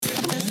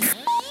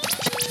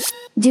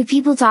Do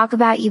people talk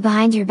about you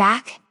behind your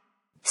back?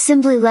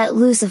 Simply let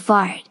loose a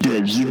fart.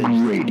 Desert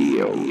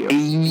Radio.